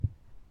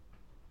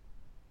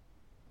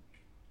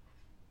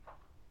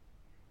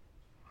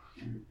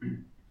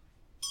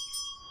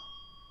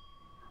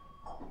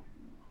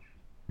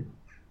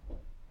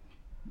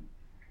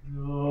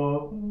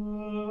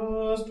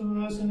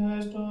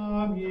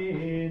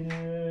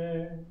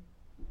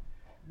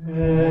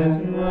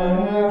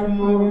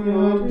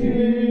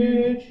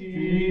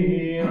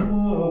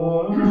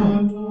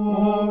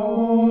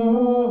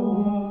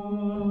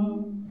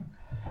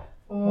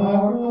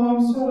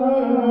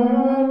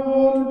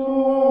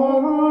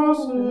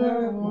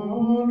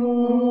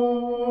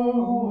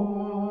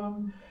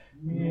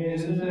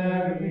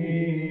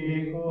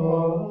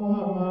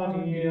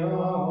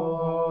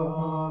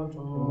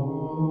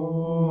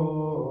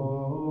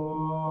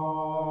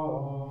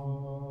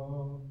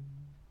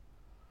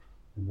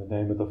the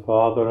name of the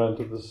Father, and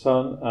of the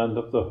Son, and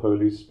of the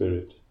Holy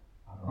Spirit.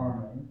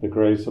 Amen. The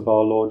grace of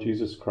our Lord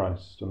Jesus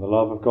Christ, and the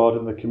love of God,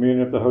 and the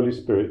communion of the Holy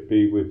Spirit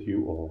be with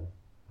you all.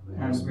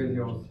 And with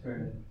your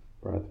spirit.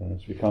 Brethren,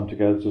 as we come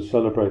together to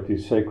celebrate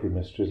these sacred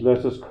mysteries,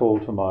 let us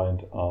call to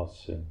mind our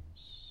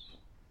sins.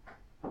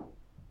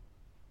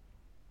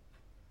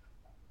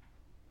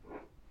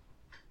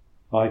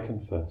 I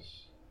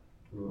confess,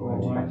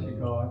 Almighty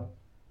God,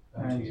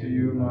 and to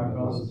you, my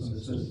brothers and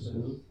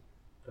sisters,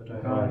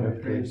 that I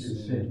have greatly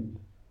sinned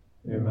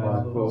in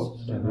my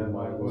thoughts and in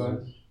my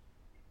words,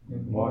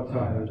 in what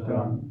I have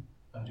done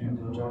and in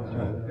what I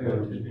have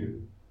failed to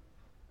do,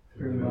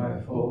 through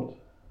my fault,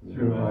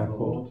 through my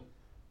most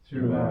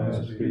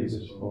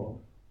grievous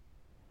fault.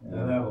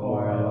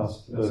 Therefore I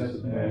ask the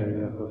Blessed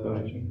Mary, ever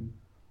Virgin,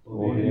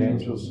 all the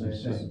angels and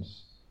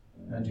saints,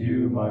 and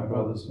you, my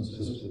brothers and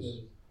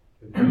sisters,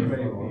 to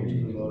pray for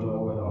me to the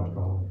Lord our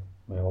God.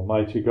 may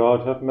Almighty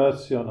God have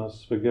mercy on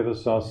us, forgive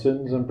us our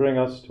sins, and bring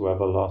us to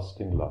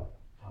everlasting life.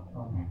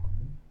 Amen.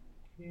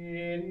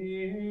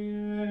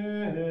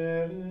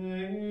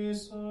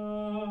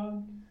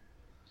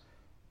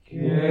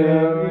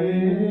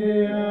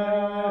 Kyrie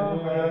eleison,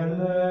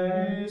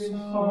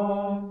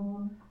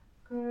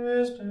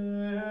 Christe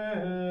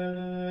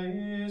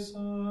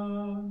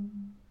eleison,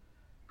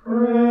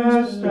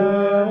 Christe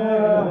eleison,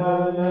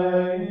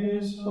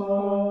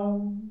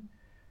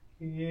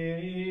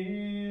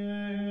 Kyrie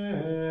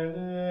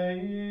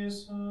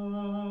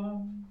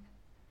eleison,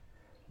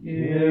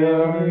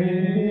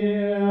 Kyrie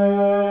eleison.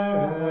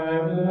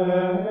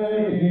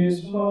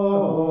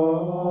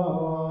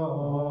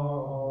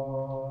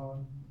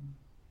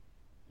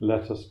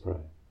 Let us pray.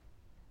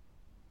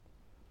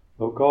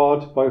 O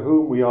God, by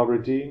whom we are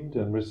redeemed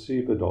and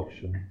receive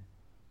adoption,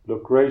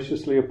 look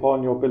graciously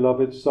upon your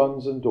beloved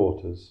sons and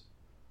daughters,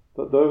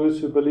 that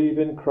those who believe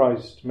in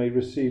Christ may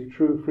receive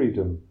true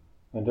freedom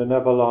and an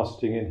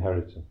everlasting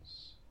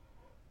inheritance.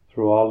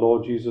 Through our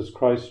Lord Jesus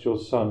Christ, your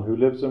Son, who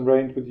lives and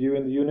reigns with you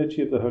in the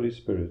unity of the Holy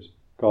Spirit,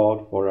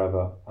 God,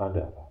 forever and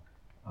ever.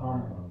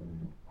 Amen.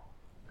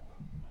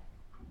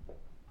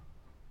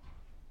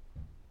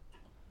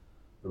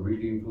 A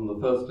reading from the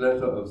first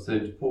letter of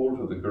St. Paul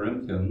to the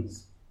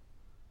Corinthians.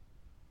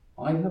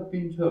 I have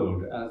been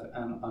told as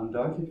an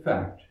undoubted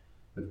fact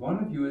that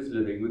one of you is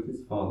living with his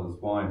father's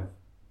wife.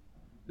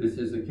 This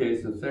is a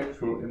case of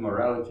sexual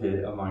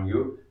immorality among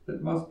you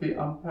that must be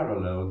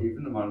unparalleled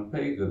even among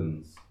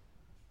pagans.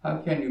 How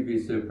can you be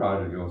so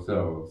proud of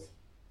yourselves?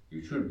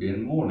 You should be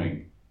in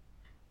mourning.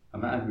 A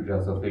man who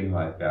does a thing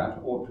like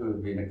that ought to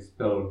have been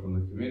expelled from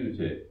the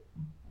community.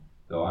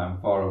 Though I am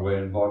far away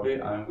in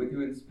body, I am with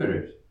you in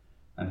spirit,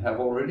 and have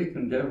already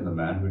condemned the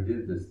man who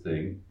did this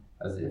thing,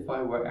 as if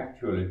I were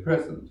actually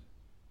present.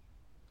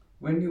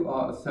 When you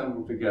are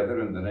assembled together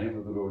in the name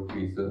of the Lord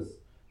Jesus,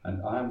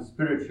 and I am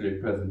spiritually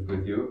present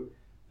with you,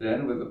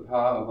 then with the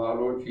power of our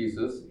Lord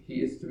Jesus,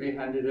 he is to be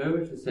handed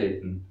over to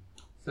Satan,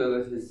 so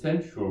that his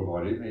sensual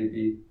body may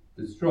be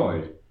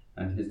destroyed,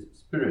 and his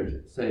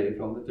spirit saved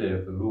on the day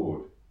of the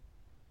Lord.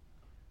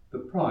 The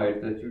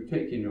pride that you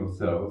take in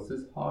yourselves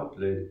is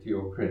hardly to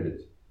your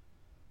credit.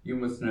 You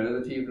must know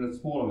that even a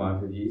small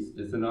amount of yeast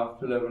is enough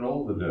to leaven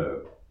all the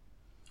dough.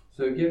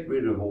 So get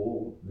rid of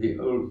all the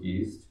old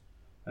yeast,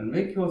 and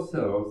make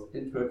yourselves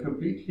into a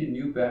completely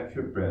new batch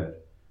of bread,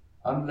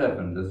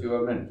 unleavened as you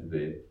are meant to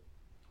be.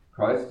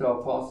 Christ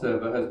our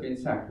Passover has been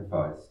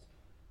sacrificed.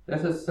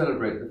 Let us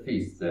celebrate the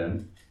feast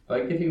then,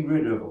 by getting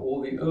rid of all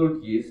the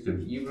old yeast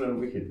of evil and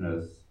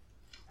wickedness,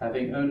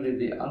 having only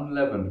the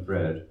unleavened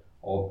bread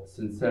of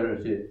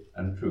sincerity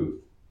and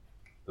truth.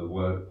 The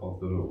word of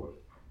the Lord.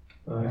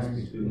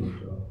 Thanks be to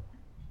God.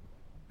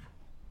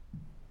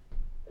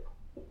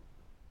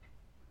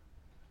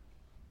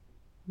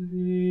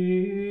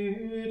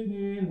 Lead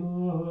me,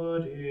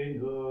 Lord, in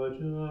your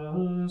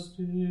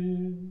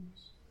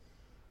justice.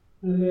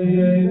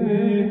 Lead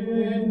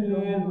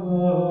me,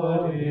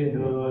 Lord, in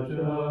your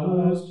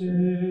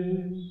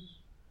justice.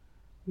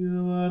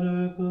 You are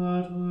the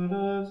God who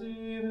loves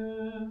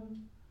evil.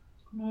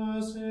 No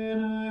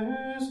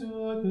sinner is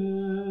your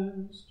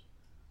guest.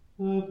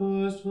 The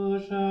post who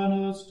shall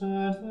not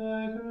stand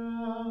thy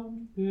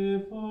ground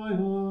before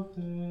your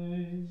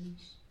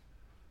face.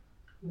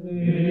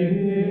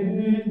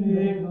 Lead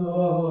me,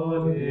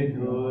 Lord, in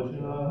your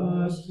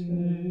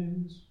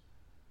justice.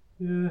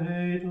 You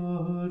hate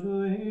all who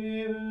do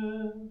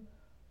evil.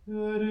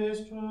 You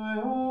destroy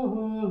all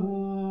who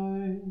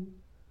lie.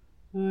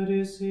 The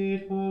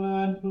deceitful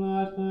and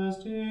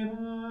bloodthirsty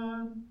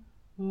man,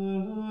 the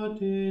Lord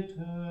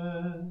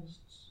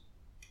detests.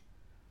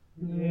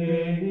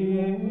 Lead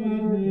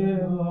me,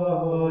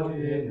 Lord,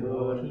 in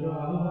your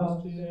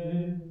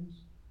justice.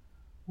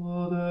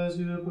 All those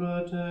you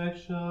protect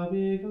shall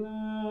be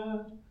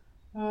glad,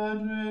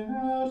 and ring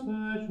out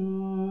their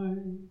joy.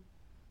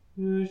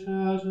 You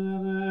shall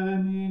tell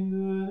them in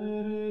good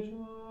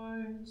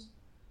rejoice,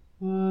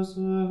 those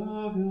who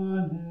love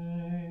your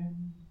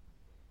name.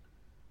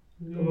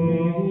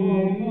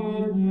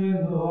 Lead me,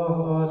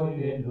 Lord,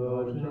 in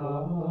your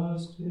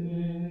justice.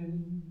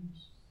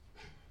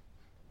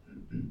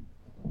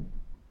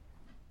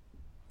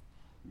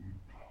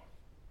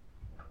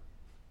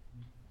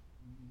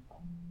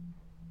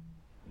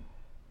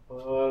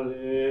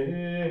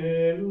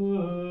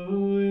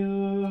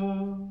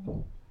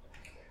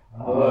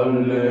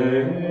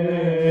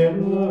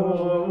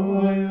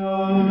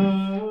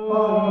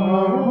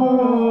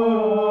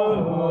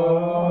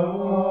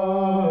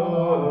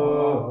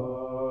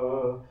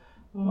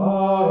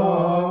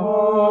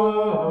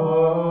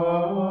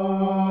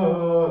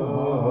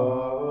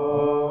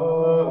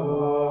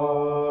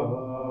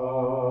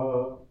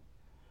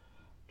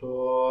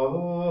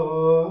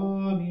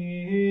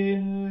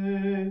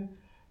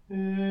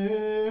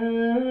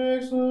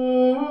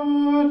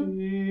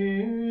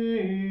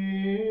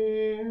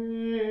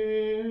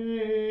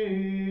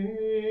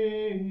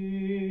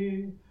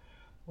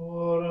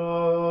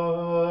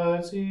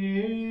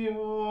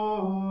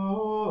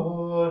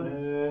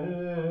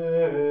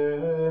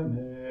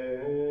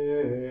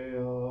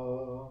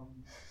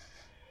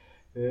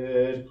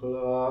 Et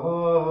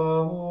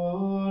clamor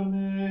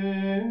meus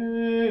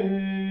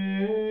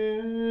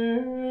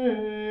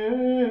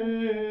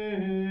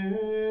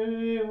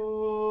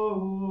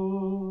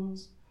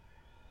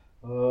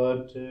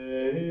ad te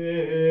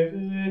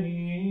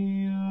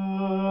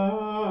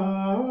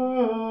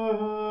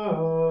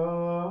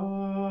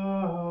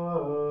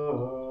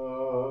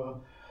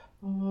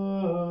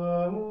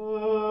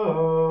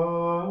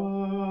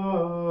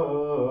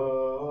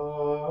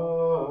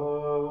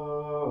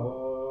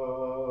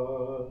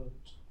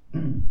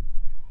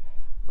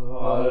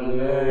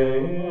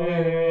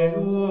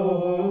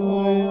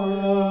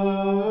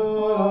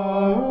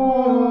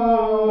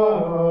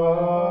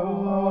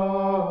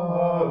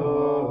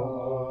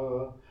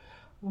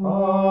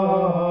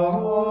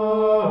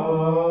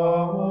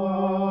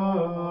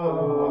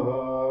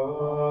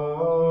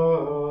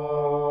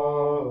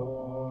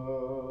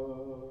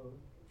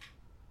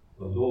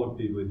The Lord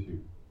be with you.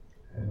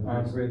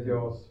 and with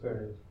your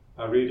spirit.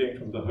 A reading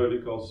from the Holy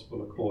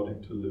Gospel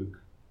according to Luke.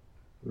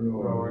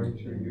 Glory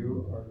to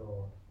you, O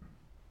Lord.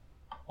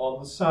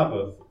 On the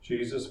Sabbath,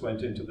 Jesus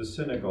went into the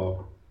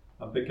synagogue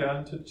and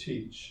began to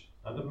teach,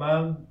 and a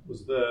man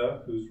was there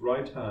whose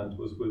right hand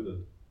was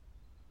withered.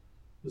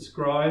 The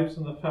scribes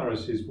and the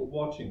Pharisees were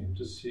watching him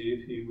to see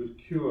if he would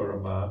cure a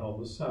man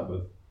on the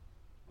Sabbath,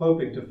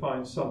 hoping to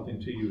find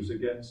something to use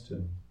against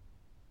him.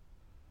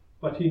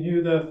 But he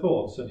knew their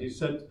thoughts, and he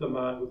said to the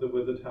man with the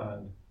withered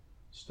hand,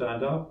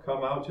 "Stand up,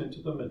 come out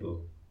into the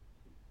middle."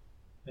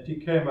 And he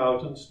came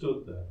out and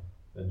stood there.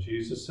 Then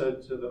Jesus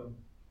said to them,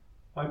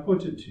 "I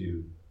put it to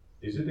you,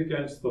 is it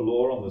against the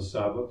law on the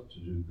Sabbath to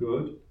do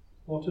good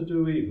or to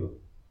do evil,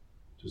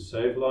 to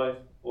save life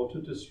or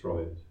to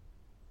destroy it?"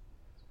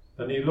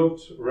 Then he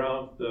looked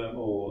round them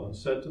all and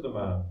said to the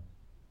man,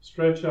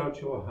 "Stretch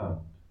out your hand."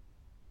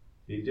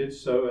 He did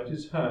so, and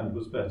his hand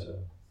was better.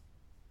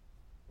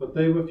 But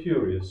they were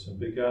furious and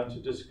began to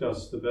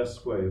discuss the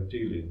best way of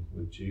dealing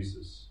with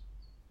Jesus.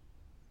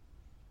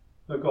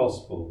 The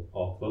Gospel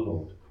of the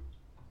Lord.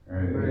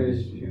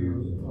 Praise to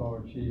you,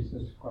 Lord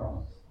Jesus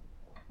Christ.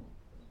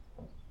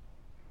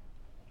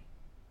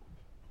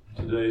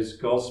 Today's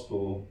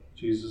Gospel,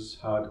 Jesus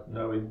had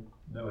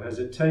no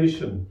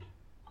hesitation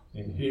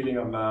in healing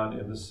a man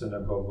in the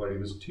synagogue where he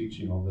was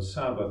teaching on the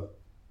Sabbath,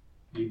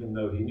 even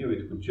though he knew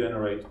it would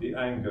generate the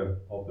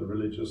anger of the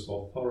religious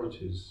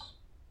authorities.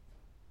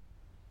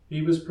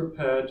 He was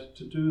prepared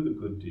to do the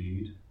good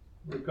deed,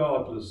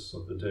 regardless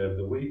of the day of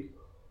the week,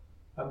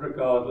 and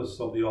regardless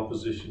of the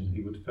opposition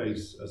he would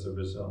face as a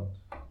result.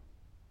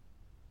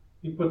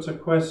 He puts a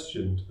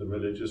question to the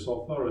religious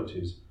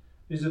authorities.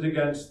 Is it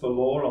against the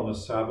law on the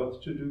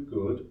Sabbath to do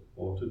good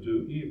or to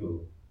do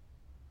evil?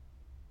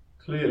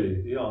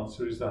 Clearly, the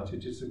answer is that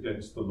it is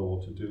against the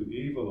law to do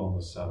evil on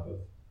the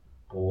Sabbath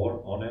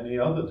or on any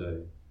other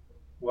day,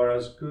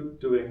 whereas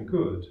doing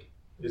good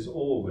is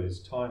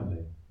always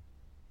timely.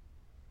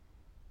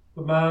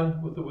 The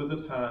man with the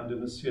withered hand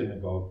in the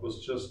synagogue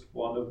was just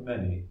one of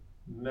many,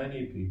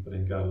 many people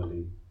in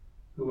Galilee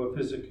who were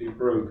physically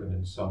broken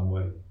in some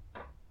way.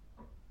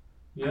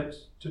 Yet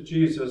to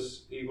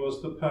Jesus, he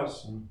was the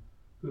person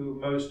who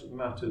most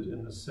mattered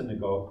in the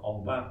synagogue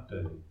on that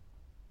day.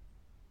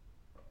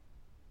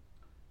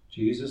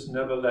 Jesus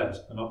never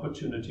let an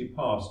opportunity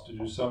pass to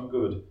do some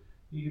good,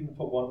 even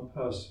for one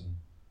person,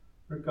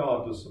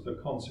 regardless of the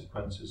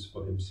consequences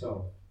for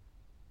himself.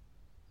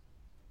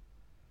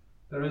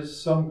 There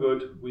is some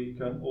good we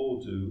can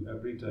all do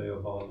every day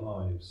of our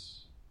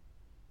lives.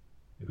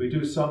 If we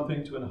do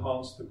something to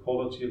enhance the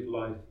quality of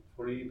life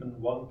for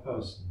even one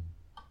person,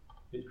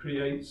 it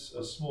creates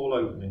a small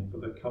opening for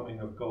the coming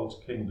of God's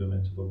kingdom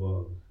into the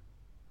world.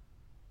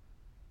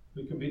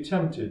 We can be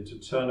tempted to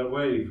turn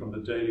away from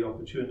the daily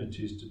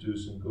opportunities to do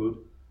some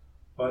good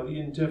by the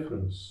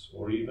indifference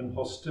or even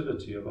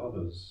hostility of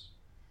others.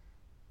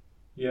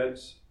 Yet,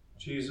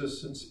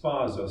 Jesus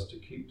inspires us to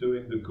keep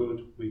doing the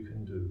good we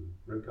can do,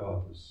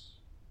 regardless.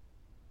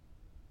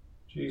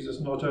 Jesus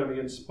not only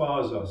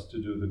inspires us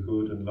to do the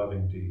good and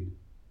loving deed,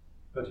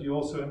 but he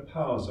also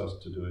empowers us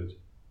to do it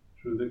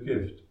through the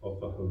gift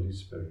of the Holy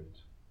Spirit.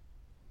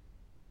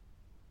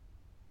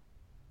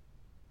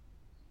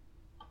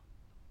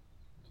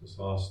 Let us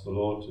ask the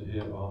Lord to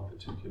hear our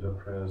particular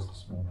prayers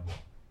this morning.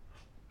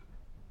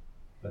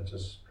 Let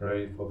us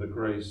pray for the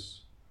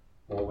grace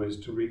always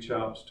to reach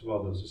out to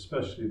others,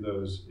 especially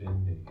those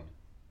in need.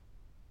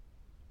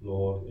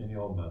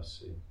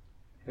 mercy.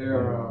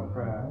 Hear our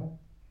prayer.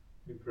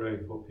 We pray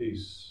for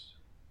peace,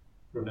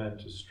 for an end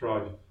to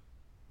strife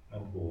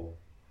and war.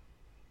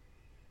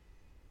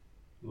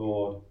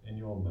 Lord, in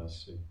your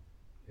mercy.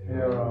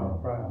 Hear our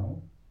prayer.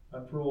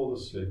 And for all the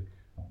sick,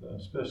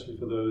 especially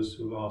for those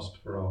who have asked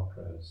for our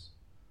prayers,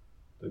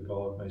 that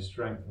God may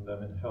strengthen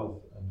them in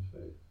health and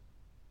faith.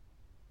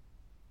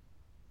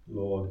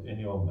 Lord, in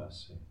your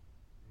mercy.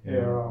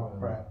 Hear our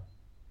prayer.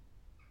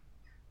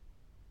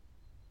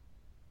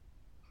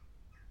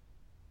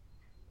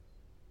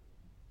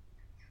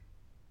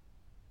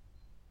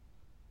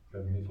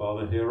 Heavenly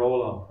Father, hear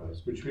all our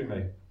prayers, which we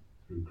make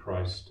through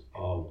Christ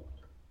our Lord.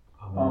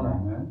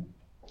 Amen.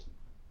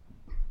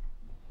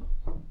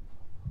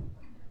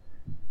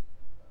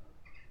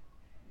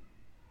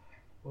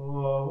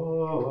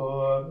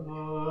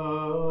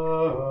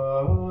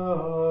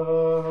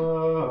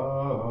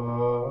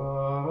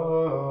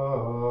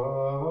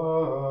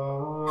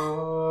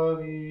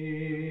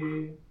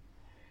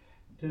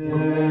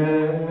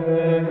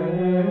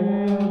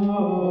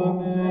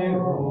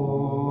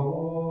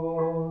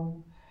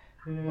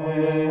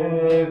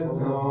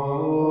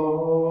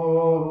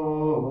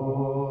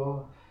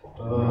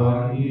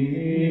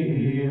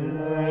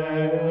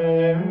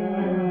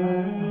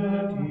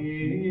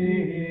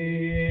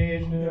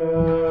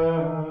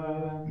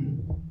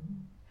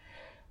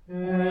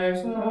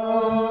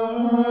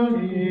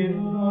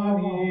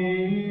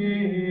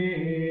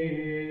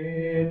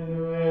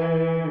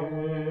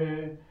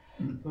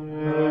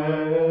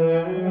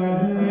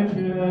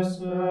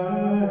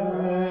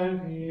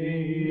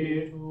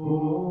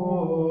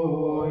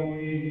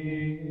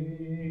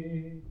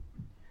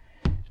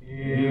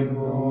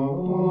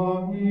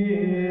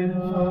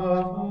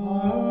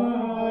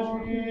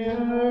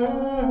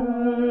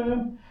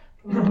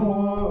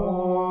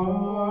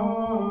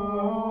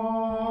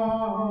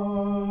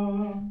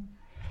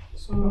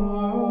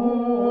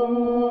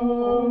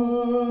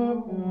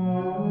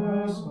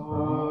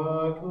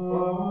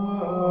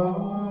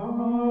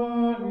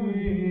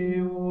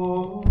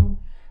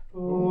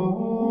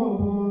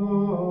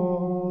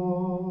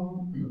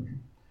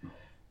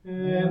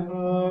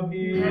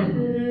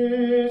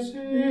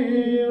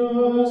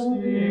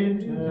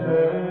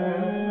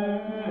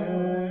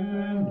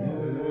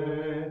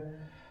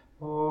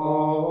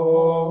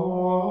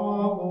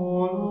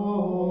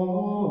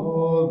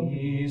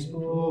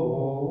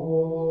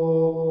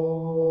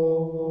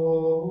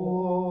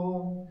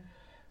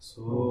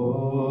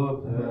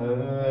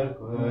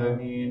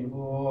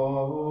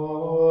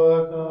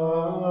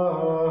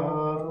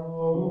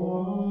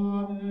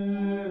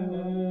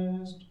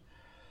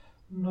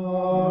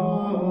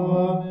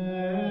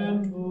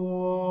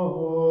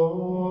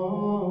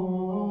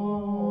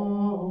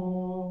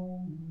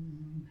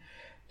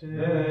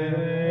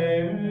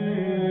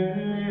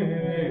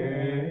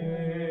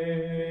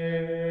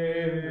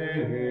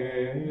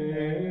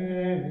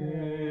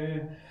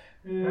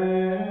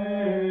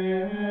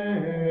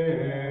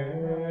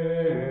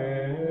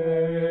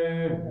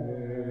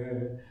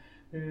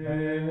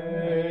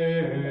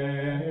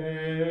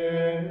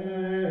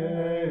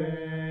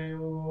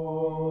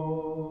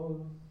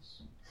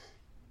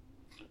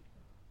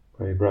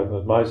 Pray, brethren,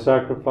 that my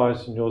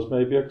sacrifice and yours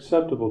may be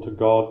acceptable to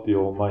God, the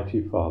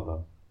Almighty Father.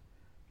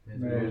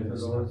 May the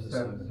Lord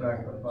accept the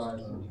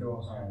sacrifice at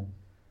your hand,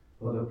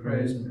 for the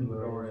praise and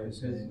glory of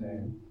his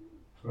name,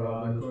 for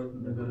our good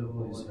and the good of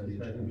all his holy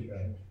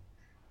church.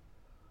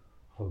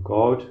 O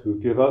God, who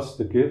give us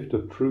the gift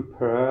of true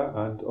prayer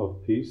and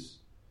of peace,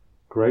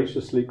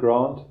 graciously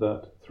grant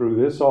that through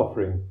this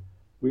offering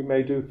we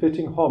may do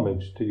fitting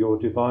homage to your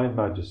divine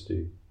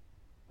majesty,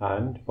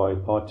 and by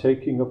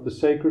partaking of the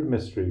sacred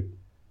mystery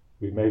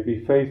we may be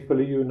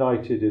faithfully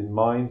united in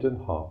mind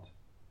and heart,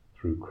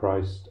 through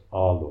Christ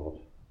our Lord.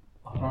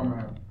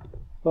 Amen.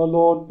 The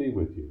Lord be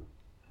with you.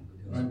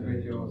 And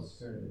with your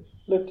spirit.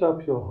 Lift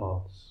up your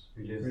hearts.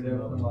 We lift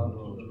them up to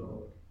the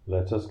Lord.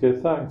 Let us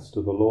give thanks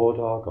to the Lord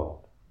our God.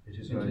 It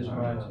is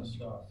right and just.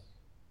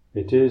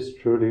 It is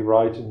truly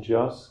right and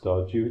just,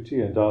 our duty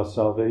and our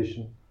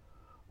salvation,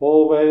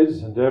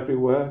 always and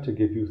everywhere to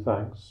give you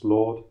thanks,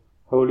 Lord,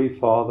 Holy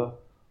Father,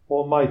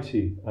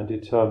 Almighty and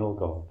eternal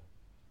God.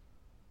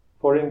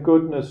 For in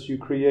goodness you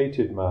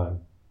created man,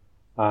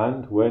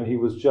 and when he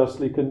was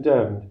justly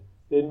condemned,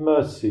 in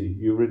mercy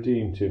you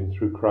redeemed him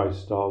through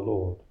Christ our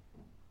Lord.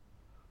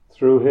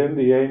 Through him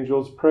the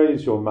angels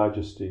praise your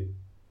majesty,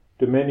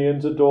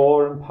 dominions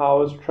adore and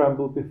powers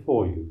tremble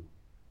before you.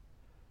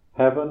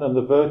 Heaven and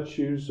the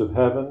virtues of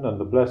heaven and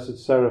the blessed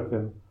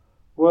seraphim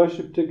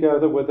worship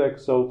together with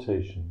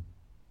exultation.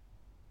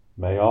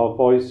 May our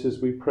voices,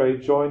 we pray,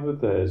 join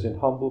with theirs in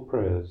humble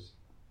prayers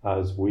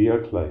as we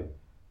acclaim.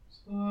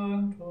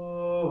 Sanctus,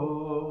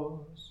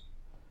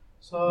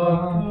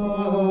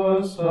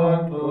 Sanctus,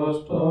 Sanctus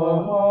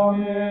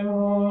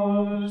Dominus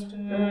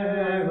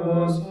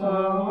Deus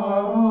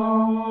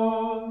Sabaoth,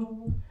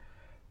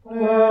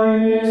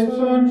 Plenius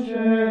in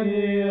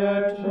celi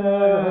et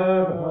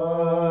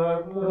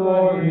terra,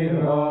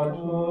 gloria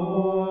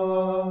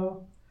tua,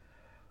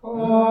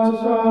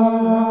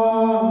 Hosanna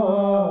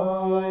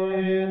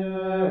in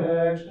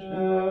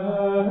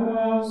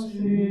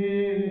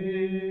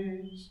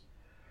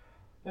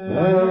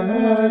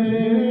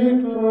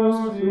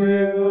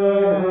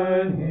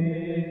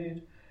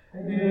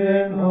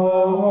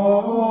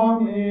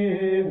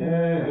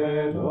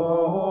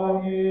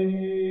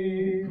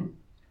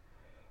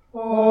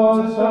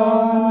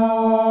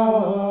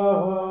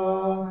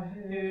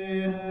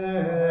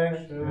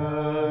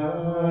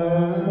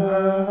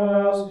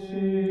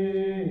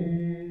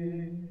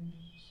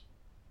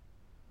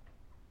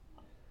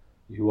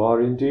You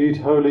are indeed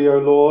holy, O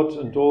Lord,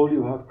 and all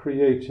you have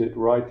created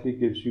rightly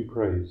gives you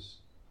praise.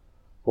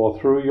 For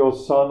through your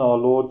Son, our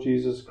Lord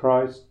Jesus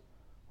Christ,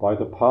 by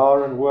the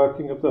power and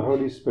working of the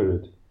Holy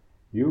Spirit,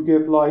 you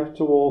give life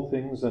to all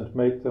things and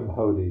make them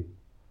holy.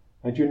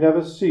 And you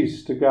never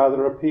cease to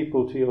gather a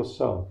people to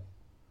yourself,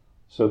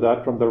 so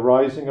that from the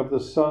rising of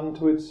the sun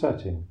to its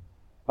setting,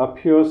 a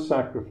pure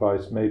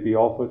sacrifice may be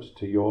offered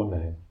to your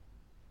name.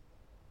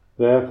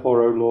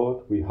 Therefore, O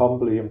Lord, we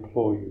humbly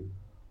implore you,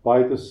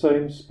 by the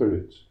same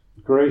Spirit,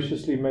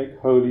 graciously make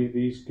holy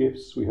these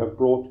gifts we have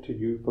brought to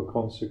you for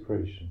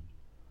consecration,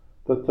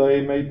 that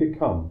they may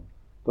become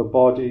the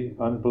body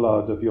and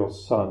blood of your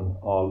Son,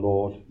 our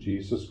Lord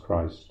Jesus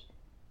Christ,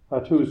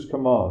 at whose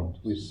command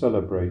we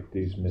celebrate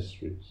these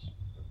mysteries.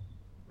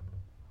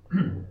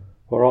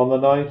 For on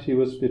the night he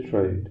was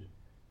betrayed,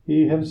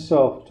 he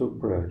himself took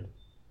bread,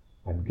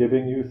 and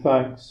giving you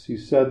thanks, he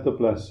said the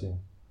blessing,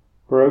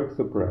 broke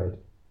the bread,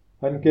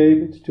 and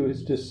gave it to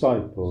his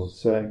disciples,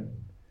 saying,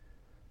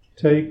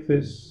 "Take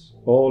this,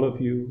 all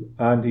of you,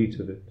 and eat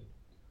of it,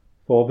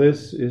 for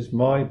this is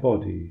my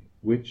body,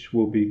 which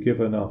will be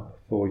given up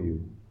for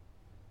you."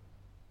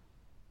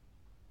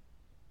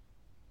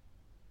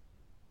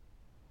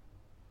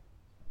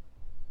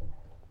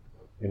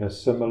 In a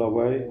similar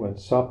way, when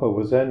supper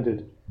was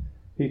ended,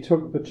 he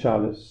took the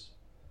chalice,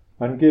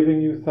 and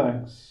giving you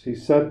thanks, he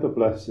said the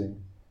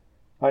blessing,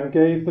 and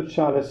gave the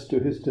chalice to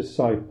his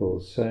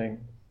disciples, saying,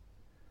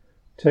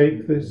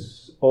 "Take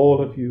this,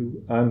 all of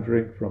you, and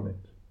drink from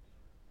it,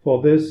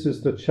 for this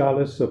is the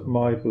chalice of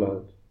my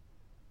blood,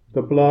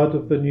 the blood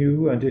of the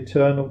new and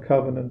eternal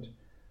covenant,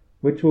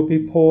 which will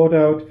be poured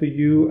out for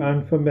you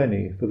and for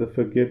many for the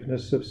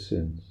forgiveness of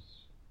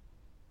sins.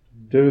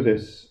 Do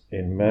this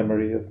in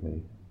memory of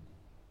me."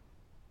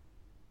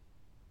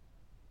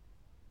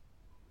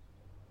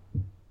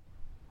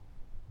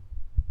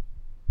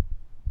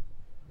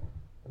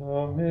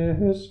 The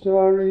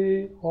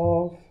mystery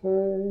of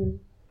faith.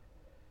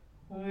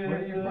 We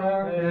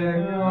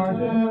proclaim your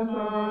death, O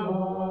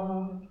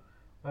Lord,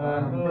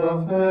 and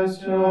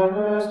profess your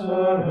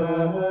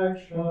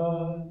resurrection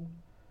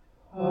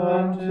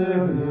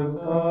until you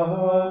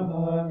come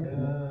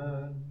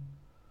again.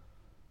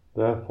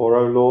 Therefore,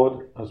 O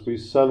Lord, as we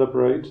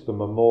celebrate the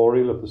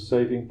memorial of the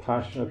saving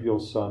passion of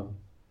your Son,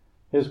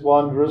 his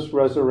wondrous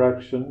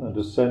resurrection and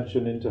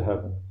ascension into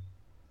heaven,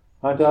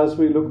 and as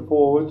we look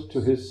forward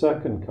to his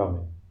second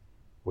coming,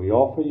 we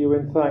offer you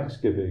in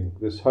thanksgiving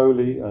this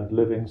holy and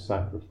living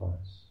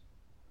sacrifice.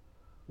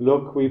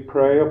 Look, we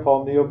pray,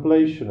 upon the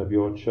oblation of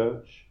your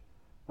church,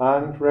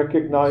 and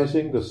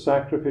recognizing the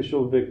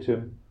sacrificial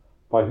victim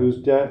by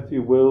whose death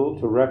you will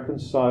to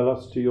reconcile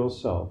us to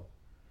yourself,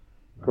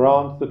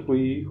 grant that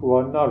we, who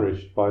are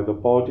nourished by the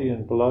body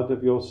and blood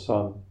of your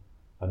Son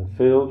and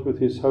filled with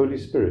his Holy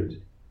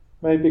Spirit,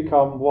 may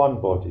become one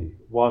body,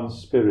 one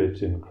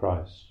spirit in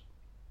Christ.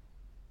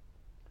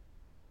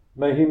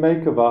 May he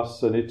make of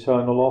us an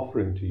eternal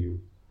offering to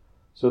you,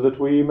 so that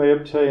we may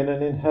obtain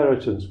an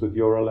inheritance with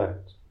your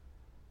elect,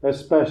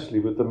 especially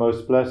with the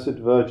most blessed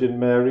Virgin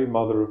Mary,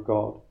 Mother of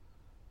God,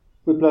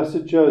 with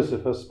blessed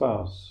Joseph, her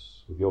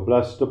spouse, with your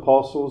blessed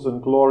apostles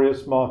and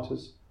glorious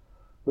martyrs,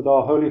 with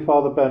our Holy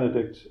Father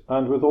Benedict,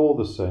 and with all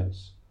the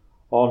saints,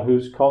 on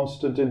whose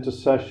constant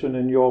intercession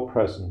in your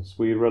presence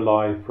we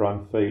rely for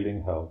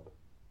unfailing help.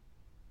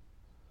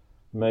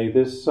 May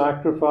this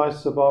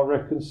sacrifice of our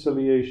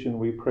reconciliation,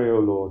 we pray, O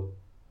Lord,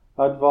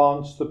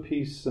 advance the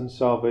peace and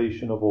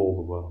salvation of all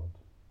the world.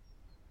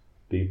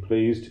 Be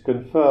pleased to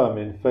confirm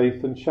in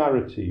faith and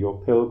charity your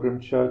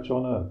pilgrim church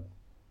on earth,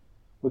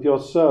 with your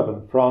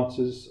servant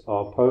Francis,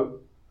 our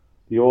Pope,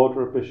 the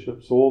order of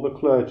bishops, all the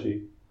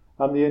clergy,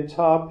 and the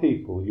entire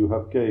people you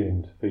have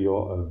gained for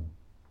your own.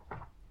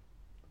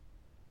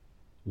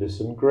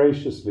 Listen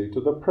graciously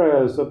to the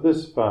prayers of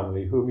this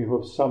family whom you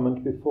have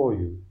summoned before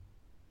you.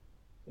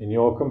 In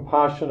your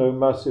compassion, O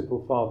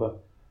merciful Father,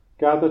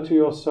 gather to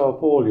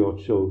yourself all your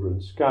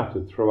children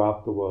scattered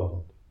throughout the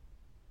world.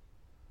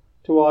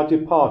 To our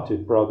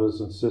departed brothers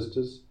and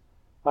sisters,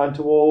 and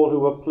to all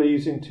who are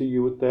pleasing to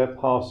you at their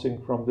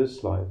passing from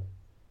this life,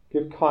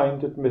 give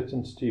kind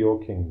admittance to your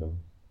kingdom.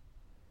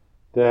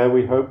 There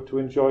we hope to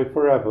enjoy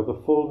forever the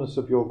fullness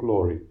of your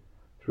glory,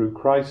 through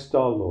Christ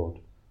our Lord,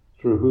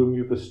 through whom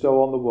you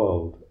bestow on the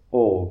world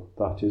all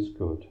that is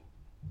good.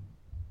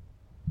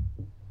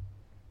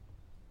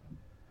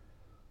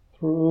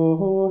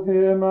 Through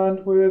him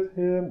and with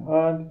him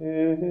and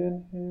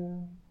in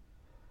him,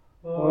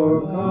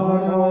 O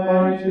God,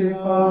 Almighty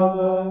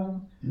Father,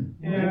 in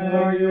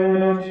the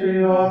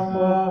unity of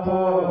the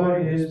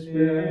Holy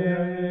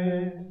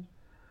Spirit,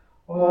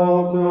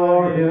 all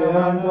glory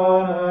and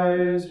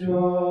honor is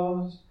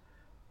yours,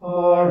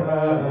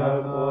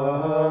 forever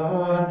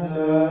and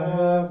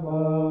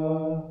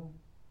ever.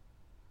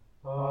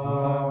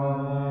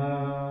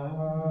 Amen.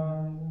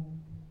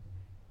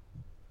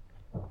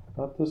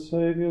 At the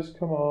Saviour's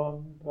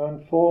command,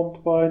 and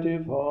formed by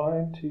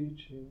divine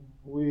teaching,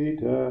 we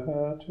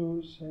dare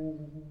to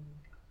sing.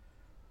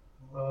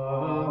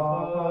 Our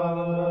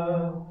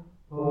Father,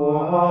 who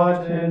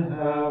art in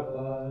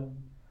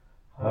heaven,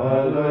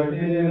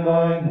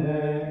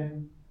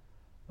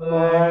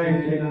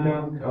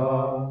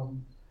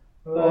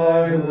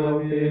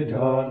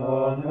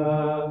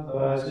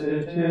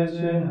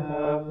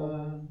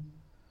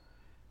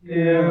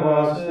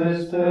 us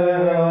this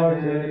day our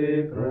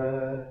daily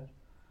bread,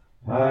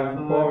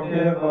 and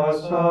forgive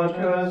us our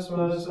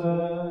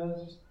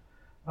trespasses,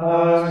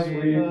 as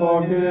we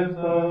forgive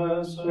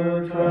those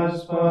who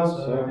trespass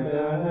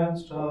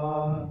against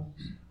us.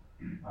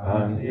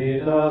 And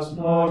lead us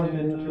not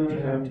into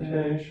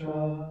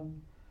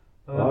temptation,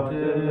 but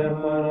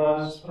deliver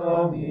us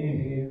from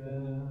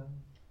evil.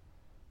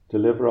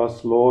 Deliver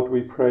us, Lord,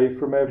 we pray,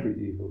 from every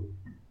evil.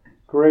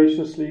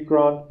 Graciously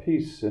grant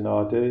peace in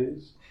our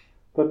days,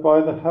 that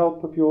by the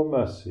help of your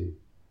mercy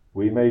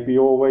we may be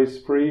always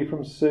free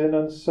from sin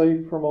and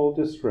safe from all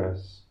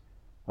distress,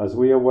 as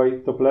we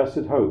await the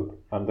blessed hope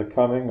and the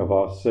coming of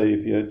our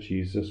Saviour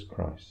Jesus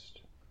Christ.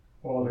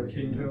 For the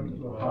kingdom,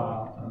 the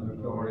power, and the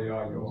glory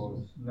are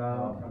yours,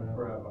 now and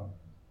forever.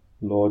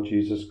 Lord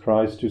Jesus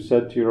Christ, who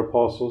said to your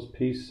apostles,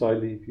 "Peace I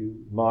leave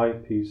you, my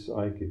peace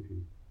I give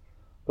you,"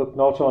 look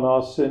not on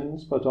our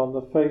sins, but on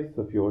the faith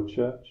of your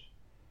church,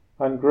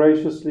 and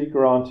graciously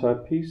grant her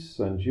peace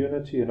and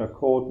unity in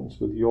accordance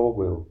with your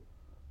will,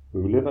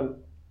 who live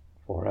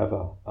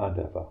forever and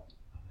ever.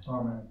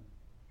 Amen.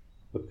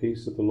 The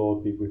peace of the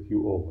Lord be with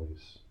you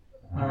always.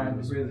 And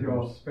with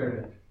your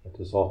spirit. Let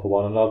us offer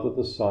one another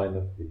the sign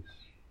of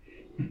peace.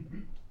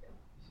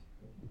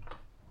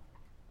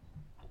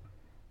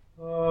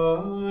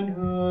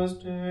 Agnus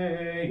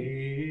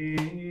Dei,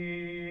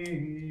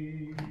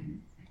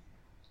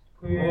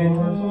 qui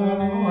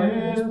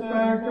tollis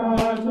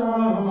peccata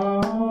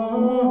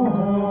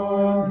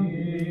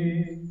mundi,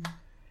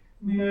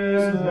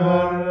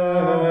 miserere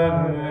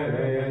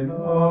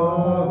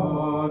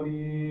nobis.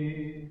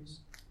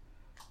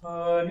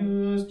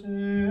 Agnus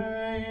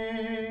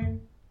Dei,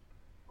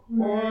 qui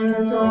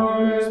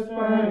tollis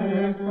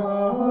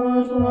peccata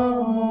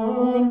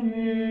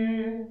mundi,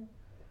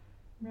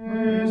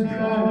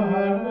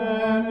 miserere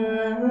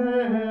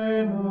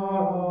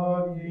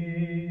nobis.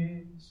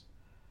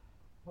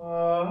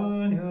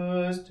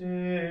 Agnus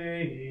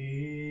Dei,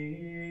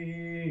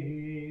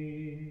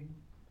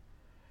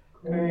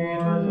 qui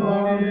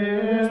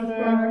tollis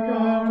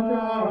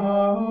peccata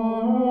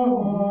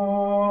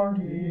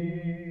mundi,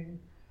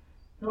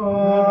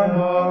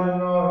 dona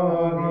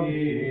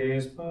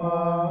nobis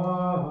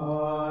pacem.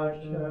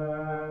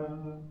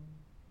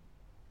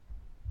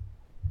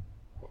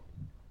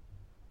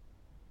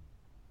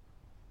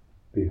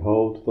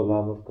 Behold the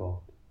Lamb of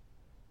God.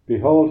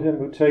 Behold him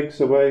who takes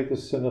away the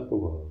sin of the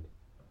world.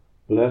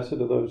 Blessed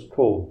are those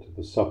called to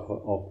the supper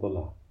of the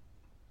Lamb.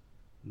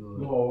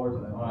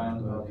 Lord, I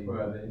am not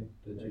worthy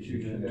that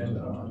you should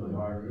enter under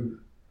my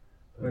roof,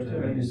 but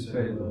only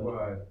say the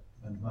word,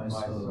 and my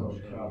soul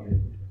shall be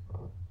healed.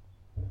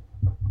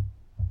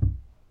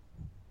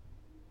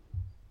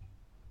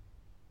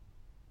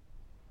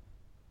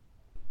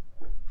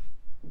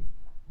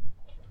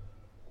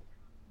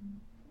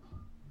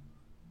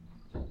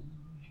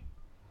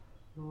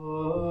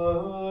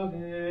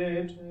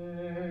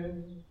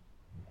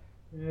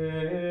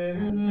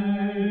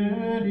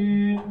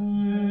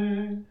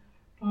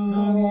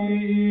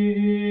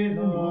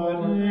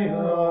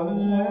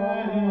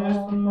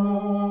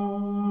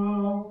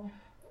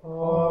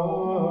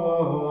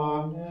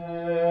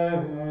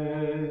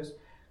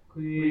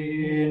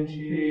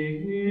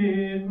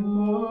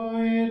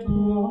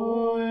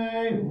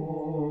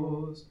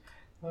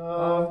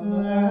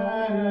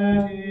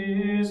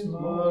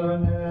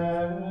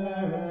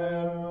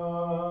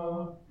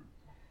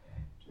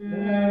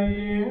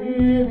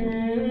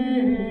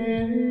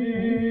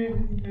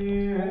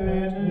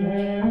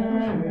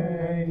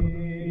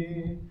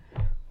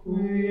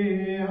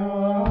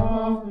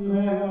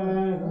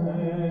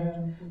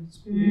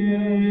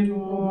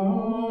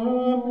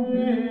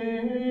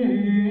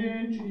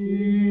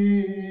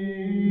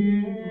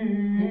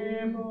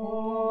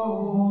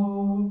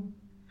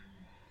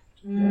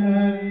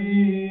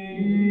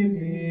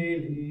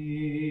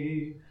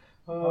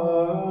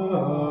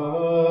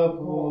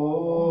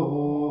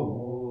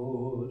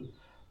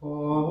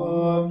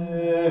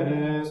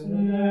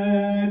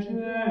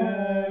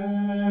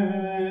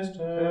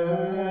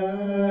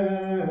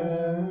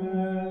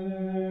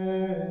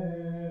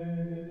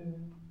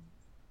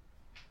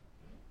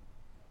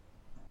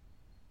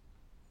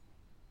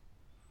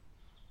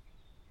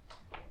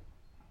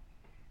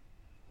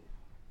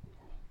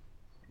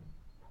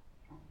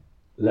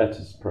 Let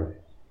us pray.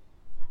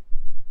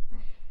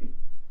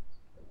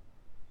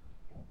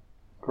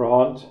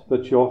 Grant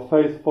that your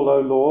faithful, O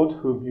Lord,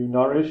 whom you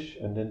nourish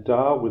and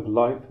endow with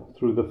life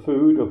through the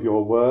food of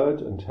your word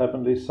and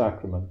heavenly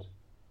sacrament,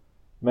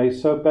 may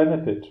so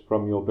benefit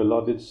from your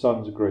beloved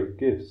Son's great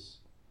gifts,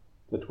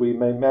 that we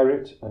may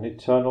merit an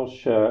eternal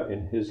share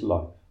in his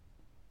life,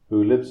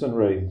 who lives and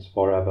reigns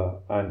forever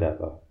and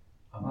ever.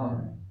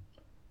 Amen.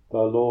 The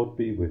Lord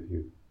be with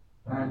you.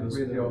 And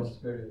with your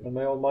spirit. And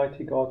may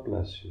Almighty God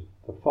bless you,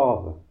 the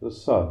Father, the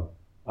Son,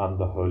 and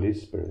the Holy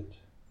Spirit.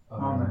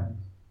 Amen.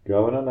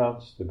 Go and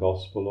announce the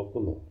gospel of the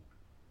Lord.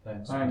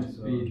 Thanks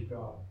be to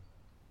God.